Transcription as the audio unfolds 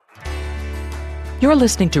You're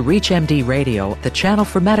listening to ReachMD Radio, the channel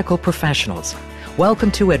for medical professionals.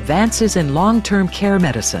 Welcome to Advances in Long-Term Care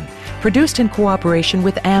Medicine, produced in cooperation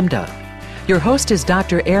with AMDA. Your host is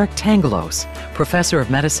Dr. Eric Tangalos, professor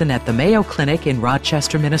of medicine at the Mayo Clinic in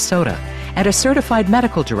Rochester, Minnesota, and a certified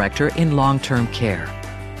medical director in long-term care.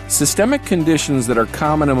 Systemic conditions that are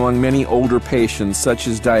common among many older patients, such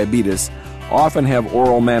as diabetes, often have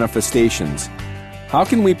oral manifestations. How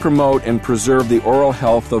can we promote and preserve the oral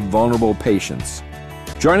health of vulnerable patients?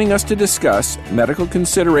 Joining us to discuss medical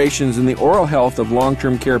considerations in the oral health of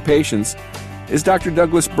long-term care patients is Dr.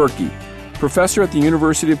 Douglas Berkey, professor at the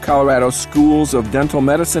University of Colorado Schools of Dental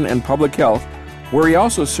Medicine and Public Health, where he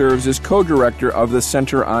also serves as co-director of the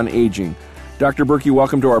Center on Aging. Dr. Berkey,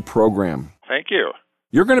 welcome to our program. Thank you.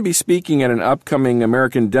 You're going to be speaking at an upcoming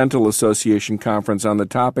American Dental Association conference on the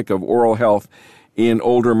topic of oral health in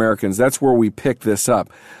older Americans. That's where we pick this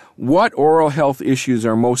up. What oral health issues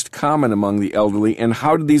are most common among the elderly, and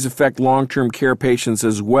how do these affect long-term care patients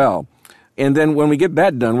as well? And then when we get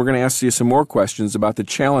that done, we're going to ask you some more questions about the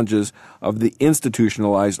challenges of the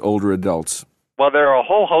institutionalized older adults. Well, there are a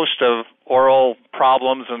whole host of oral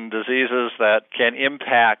problems and diseases that can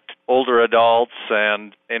impact older adults,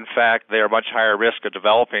 and in fact, they are much higher risk of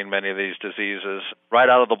developing many of these diseases. Right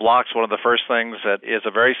out of the blocks, one of the first things that is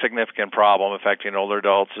a very significant problem affecting older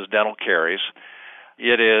adults is dental caries.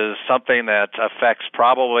 It is something that affects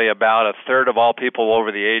probably about a third of all people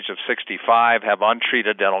over the age of 65 have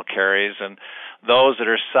untreated dental caries, and those that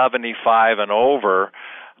are 75 and over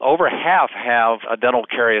half have a dental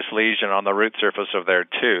carious lesion on the root surface of their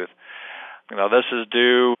tooth. This is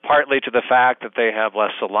due partly to the fact that they have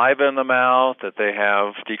less saliva in the mouth, that they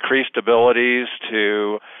have decreased abilities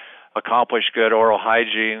to accomplish good oral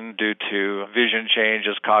hygiene due to vision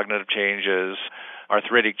changes, cognitive changes,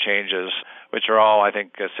 arthritic changes, which are all, I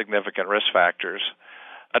think, significant risk factors.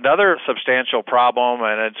 Another substantial problem,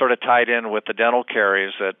 and it's sort of tied in with the dental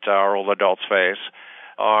caries that our old adults face,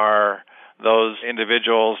 are those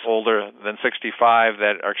individuals older than 65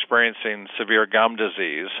 that are experiencing severe gum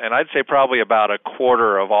disease. And I'd say probably about a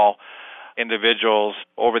quarter of all individuals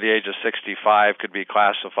over the age of 65 could be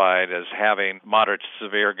classified as having moderate to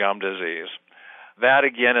severe gum disease. That,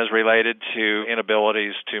 again, is related to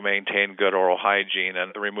inabilities to maintain good oral hygiene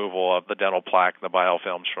and the removal of the dental plaque and the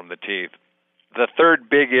biofilms from the teeth. The third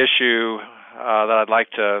big issue that I'd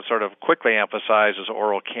like to sort of quickly emphasize is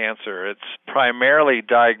oral cancer. It's primarily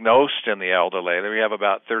diagnosed in the elderly. We have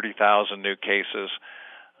about 30,000 new cases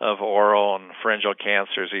of oral and pharyngeal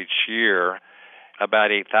cancers each year.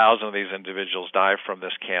 About 8,000 of these individuals die from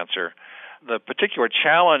this cancer. The particular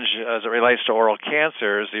challenge as it relates to oral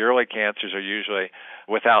cancers, the early cancers are usually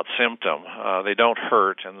without symptom. They don't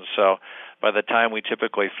hurt, and so by the time we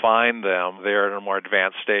typically find them, they're in a more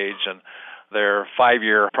advanced stage, and their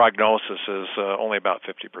 5-year prognosis is only about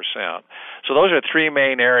 50%. So those are three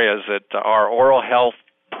main areas that are oral health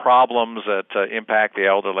problems that impact the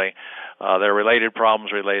elderly. They're related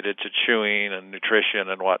problems related to chewing and nutrition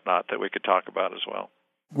and whatnot that we could talk about as well.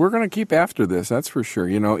 We're going to keep after this, that's for sure.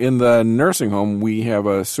 In the nursing home, we have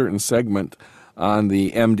a certain segment on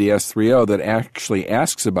the MDS 3.0 that actually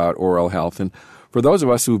asks about oral health. And for those of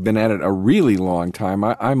us who've been at it a really long time,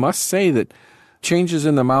 I must say that changes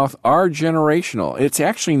in the mouth are generational. It's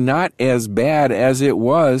actually not as bad as it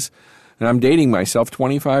was, and I'm dating myself,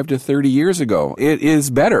 25 to 30 years ago. It is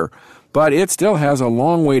better, but it still has a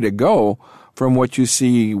long way to go from what you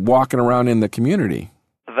see walking around in the community.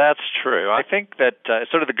 That's true. I think that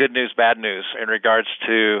sort of the good news, bad news in regards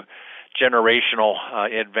to generational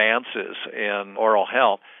advances in oral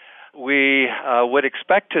health. We would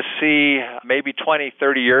expect to see maybe 20,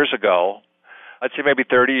 30 years ago, I'd say maybe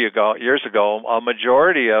 30 years ago, a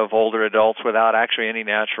majority of older adults without actually any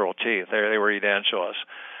natural teeth. They were edentulous.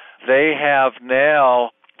 They have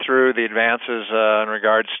now, through the advances in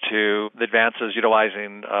regards to the advances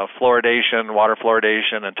utilizing fluoridation, water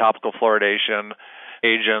fluoridation, and topical fluoridation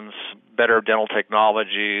agents, better dental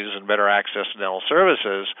technologies, and better access to dental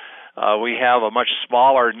services, we have a much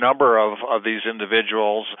smaller number of these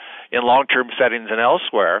individuals in long-term settings and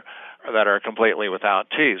elsewhere that are completely without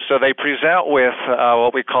teeth. So they present with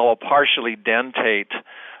what we call a partially dentate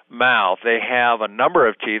mouth. They have a number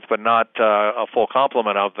of teeth, but not a full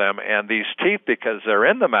complement of them. And these teeth, because they're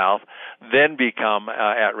in the mouth, then become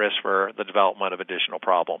at risk for the development of additional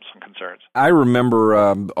problems and concerns. I remember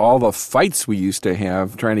all the fights we used to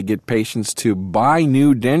have trying to get patients to buy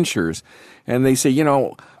new dentures. And they say,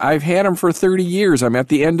 I've had them for 30 years. I'm at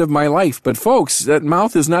the end of my life. But folks, that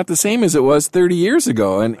mouth is not the same as it was 30 years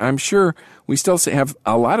ago. And I'm sure we still have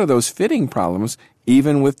a lot of those fitting problems,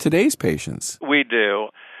 even with today's patients. We do.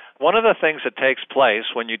 One of the things that takes place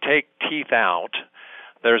when you take teeth out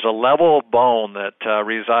there's a level of bone that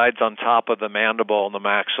resides on top of the mandible and the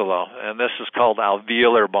maxilla, and this is called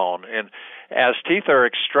alveolar bone. And as teeth are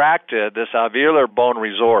extracted, this alveolar bone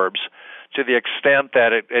resorbs to the extent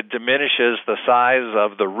that it diminishes the size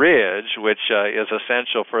of the ridge, which is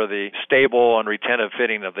essential for the stable and retentive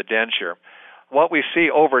fitting of the denture. What we see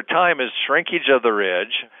over time is shrinkage of the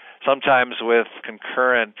ridge, sometimes with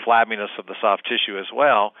concurrent flabbiness of the soft tissue as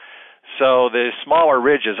well. So the smaller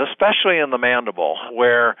ridges, especially in the mandible,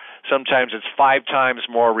 where sometimes it's 5 times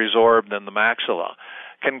more resorbed than the maxilla,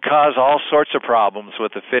 can cause all sorts of problems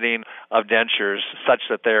with the fitting of dentures such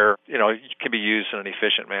that they're, can be used in an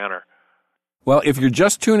efficient manner. Well, if you're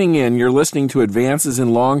just tuning in, you're listening to Advances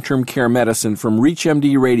in Long-Term Care Medicine from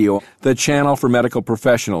ReachMD Radio, the channel for medical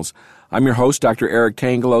professionals. I'm your host, Dr. Eric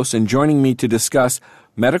Tangalos, and joining me to discuss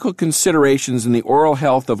medical considerations in the oral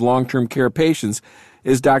health of long-term care patients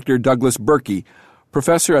is Dr. Douglas Berkey,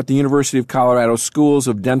 professor at the University of Colorado Schools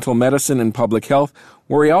of Dental Medicine and Public Health,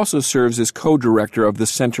 where he also serves as co-director of the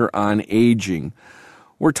Center on Aging.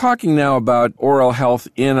 We're talking now about oral health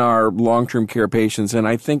in our long-term care patients, and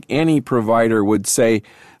I think any provider would say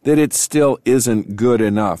that it still isn't good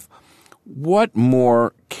enough. What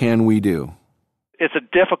more can we do? It's a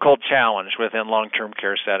difficult challenge within long-term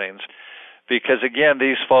care settings because, again,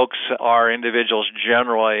 these folks are individuals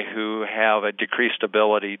generally who have a decreased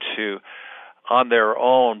ability to, on their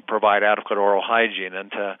own, provide adequate oral hygiene,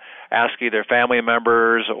 and to ask either family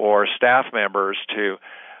members or staff members to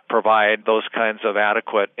provide those kinds of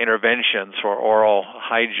adequate interventions for oral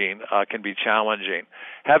hygiene can be challenging.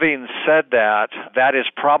 Having said that, that is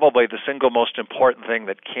probably the single most important thing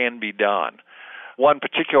that can be done. One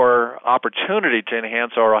particular opportunity to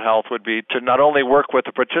enhance oral health would be to not only work with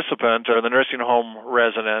the participant or the nursing home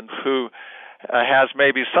resident who has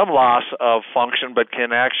maybe some loss of function but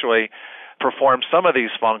can actually perform some of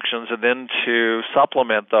these functions, and then to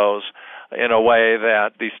supplement those in a way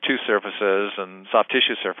that these tooth surfaces and soft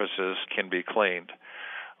tissue surfaces can be cleaned.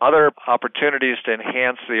 Other opportunities to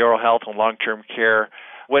enhance the oral health and long-term care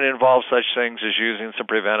would involve such things as using some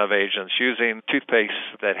preventive agents, using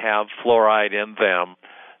toothpastes that have fluoride in them.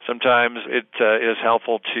 Sometimes it is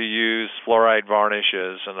helpful to use fluoride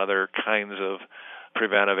varnishes and other kinds of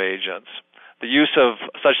preventive agents. The use of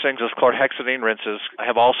such things as chlorhexidine rinses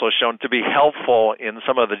have also shown to be helpful in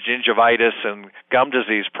some of the gingivitis and gum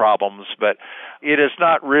disease problems, but it is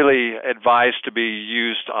not really advised to be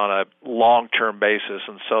used on a long-term basis,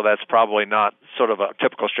 and so that's probably not sort of a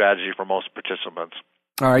typical strategy for most participants.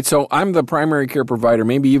 All right, so I'm the primary care provider,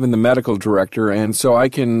 maybe even the medical director, and so I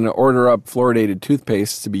can order up fluoridated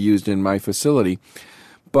toothpaste to be used in my facility,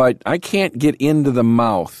 but I can't get into the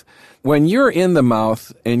mouth. When you're in the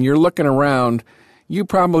mouth and you're looking around, you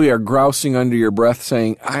probably are grousing under your breath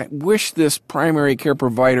saying, I wish this primary care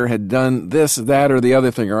provider had done this, that, or the other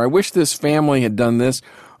thing, or I wish this family had done this,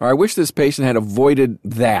 or I wish this patient had avoided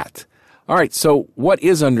that. All right, so what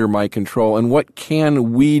is under my control and what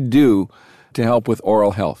can we do to help with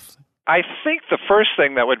oral health? I think the first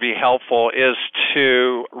thing that would be helpful is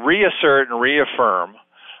to reassert and reaffirm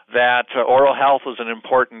that oral health is an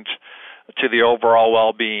important to the overall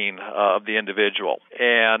well-being of the individual,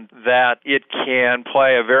 and that it can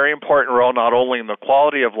play a very important role not only in the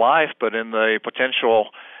quality of life, but in the potential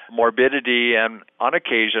morbidity and, on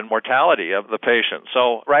occasion, mortality of the patient.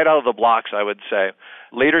 So right out of the blocks, I would say,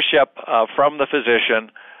 leadership from the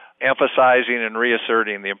physician, emphasizing and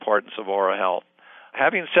reasserting the importance of oral health.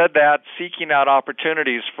 Having said that, seeking out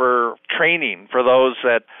opportunities for training for those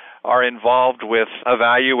that are involved with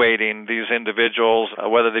evaluating these individuals,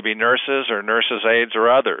 whether they be nurses or nurses' aides or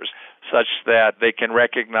others, such that they can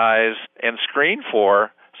recognize and screen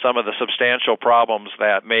for some of the substantial problems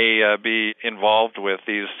that may be involved with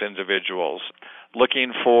these individuals.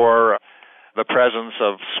 Looking for the presence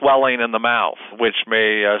of swelling in the mouth, which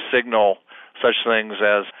may signal such things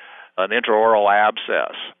as an intraoral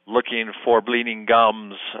abscess, looking for bleeding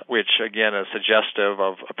gums, which again is suggestive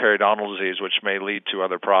of a periodontal disease, which may lead to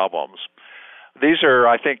other problems. These are,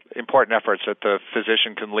 I think, important efforts that the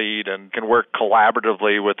physician can lead and can work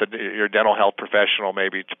collaboratively with your dental health professional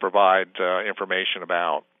maybe to provide information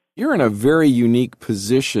about. You're in a very unique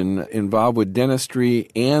position involved with dentistry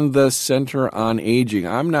and the Center on Aging.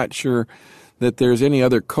 I'm not sure that there's any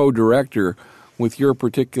other co-director with your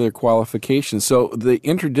particular qualifications. So the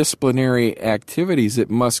interdisciplinary activities that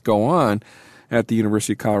must go on at the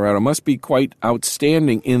University of Colorado must be quite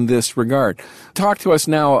outstanding in this regard. Talk to us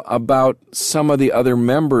now about some of the other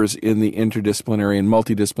members in the interdisciplinary and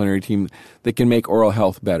multidisciplinary team that can make oral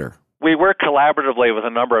health better. We work collaboratively with a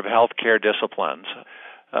number of healthcare disciplines.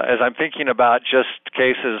 As I'm thinking about just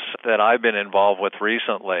cases that I've been involved with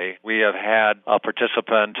recently, we have had a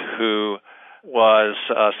participant who was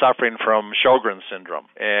suffering from Sjogren's syndrome.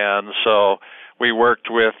 And so we worked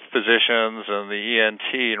with physicians and the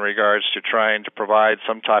ENT in regards to trying to provide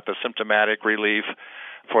some type of symptomatic relief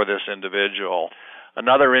for this individual.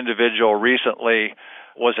 Another individual recently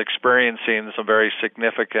was experiencing some very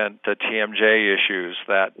significant TMJ issues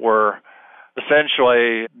that were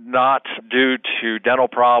essentially not due to dental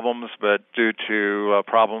problems, but due to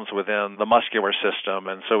problems within the muscular system.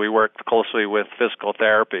 And so we worked closely with physical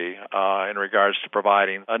therapy in regards to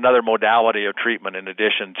providing another modality of treatment in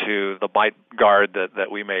addition to the bite guard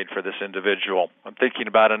that we made for this individual. I'm thinking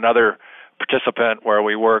about another participant where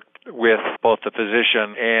we worked with both the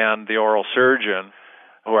physician and the oral surgeon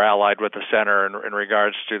who are allied with the center in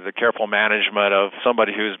regards to the careful management of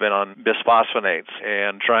somebody who's been on bisphosphonates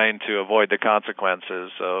and trying to avoid the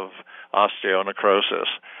consequences of osteonecrosis.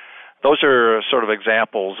 Those are sort of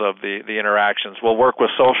examples of the interactions. We'll work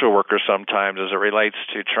with social workers sometimes as it relates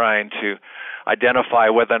to trying to identify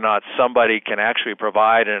whether or not somebody can actually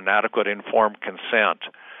provide an adequate informed consent.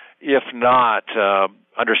 If not,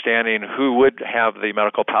 understanding who would have the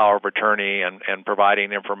medical power of attorney and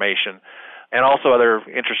providing information, and also other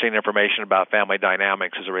interesting information about family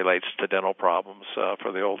dynamics as it relates to dental problems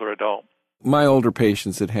for the older adult. My older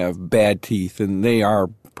patients that have bad teeth, and they are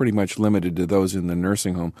pretty much limited to those in the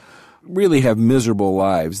nursing home, really have miserable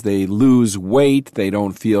lives. They lose weight, they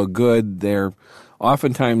don't feel good, they're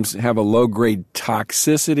oftentimes have a low-grade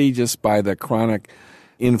toxicity just by the chronic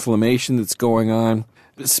inflammation that's going on.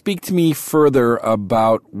 Speak to me further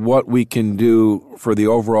about what we can do for the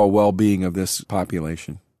overall well-being of this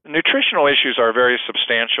population. Nutritional issues are very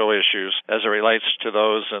substantial issues as it relates to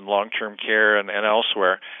those in long-term care and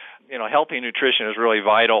elsewhere. You know, healthy nutrition is really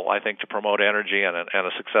vital, I think, to promote energy and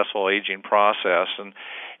a successful aging process. And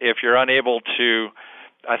if you're unable to,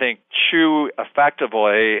 I think, chew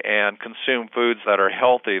effectively and consume foods that are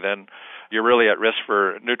healthy, then you're really at risk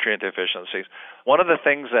for nutrient deficiencies. One of the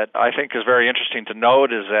things that I think is very interesting to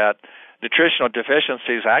note is that nutritional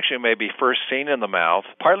deficiencies actually may be first seen in the mouth,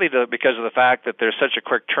 partly because of the fact that there's such a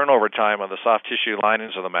quick turnover time of the soft tissue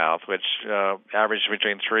linings of the mouth, which average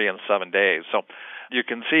between 3 and 7 days. So you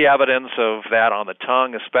can see evidence of that on the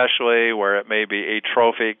tongue, especially where it may be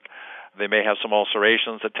atrophic. They may have some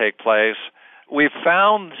ulcerations that take place. We've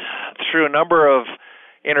found through a number of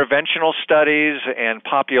interventional studies and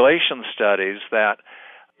population studies that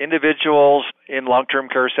individuals in long-term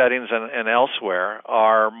care settings and elsewhere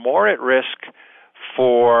are more at risk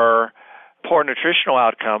for poor nutritional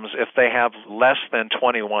outcomes if they have less than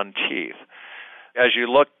 21 teeth. As you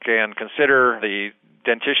look and consider the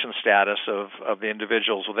dentition status of the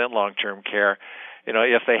individuals within long-term care, you know,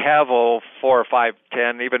 if they have 4 or 5,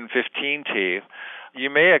 10, even 15 teeth, you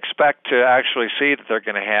may expect to actually see that they're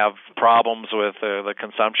going to have problems with the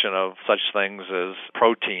consumption of such things as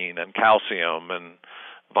protein and calcium and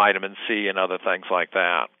vitamin C and other things like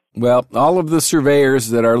that. Well, all of the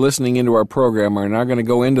surveyors that are listening into our program are now going to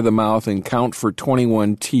go into the mouth and count for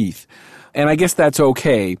 21 teeth. And I guess that's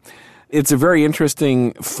okay. It's a very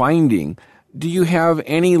interesting finding. Do you have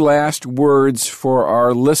any last words for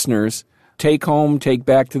our listeners? Take home, take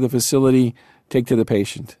back to the facility, take to the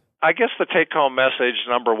patient. I guess the take-home message,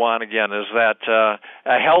 number one, again, is that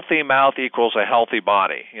a healthy mouth equals a healthy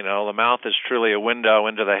body. You know, the mouth is truly a window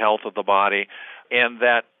into the health of the body, and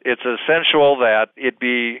that it's essential that it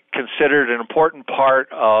be considered an important part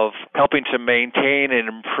of helping to maintain and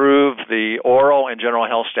improve the oral and general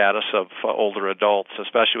health status of older adults,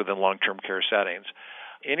 especially within long-term care settings.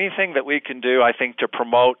 Anything that we can do, I think, to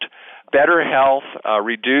promote better health,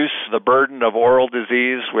 reduce the burden of oral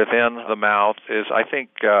disease within the mouth is, I think,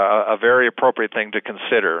 a very appropriate thing to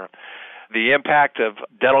consider. The impact of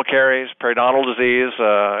dental caries, periodontal disease,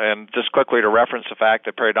 and just quickly to reference the fact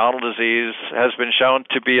that periodontal disease has been shown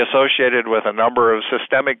to be associated with a number of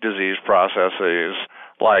systemic disease processes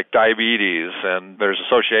like diabetes, and there's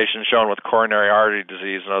association shown with coronary artery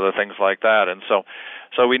disease and other things like that. And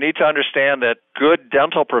so we need to understand that good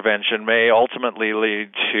dental prevention may ultimately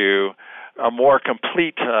lead to a more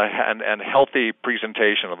complete and healthy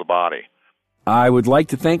presentation of the body. I would like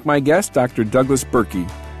to thank my guest, Dr. Douglas Berkey.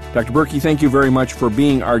 Dr. Berkey, thank you very much for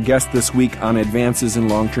being our guest this week on Advances in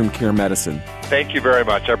Long-Term Care Medicine. Thank you very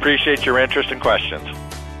much. I appreciate your interest and questions.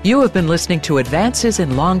 You have been listening to Advances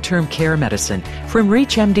in Long-Term Care Medicine from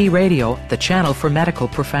ReachMD Radio, the channel for medical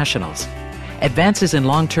professionals. Advances in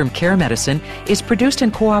Long-Term Care Medicine is produced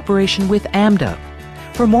in cooperation with AMDA.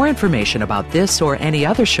 For more information about this or any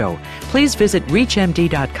other show, please visit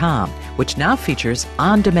ReachMD.com, which now features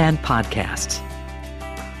on-demand podcasts.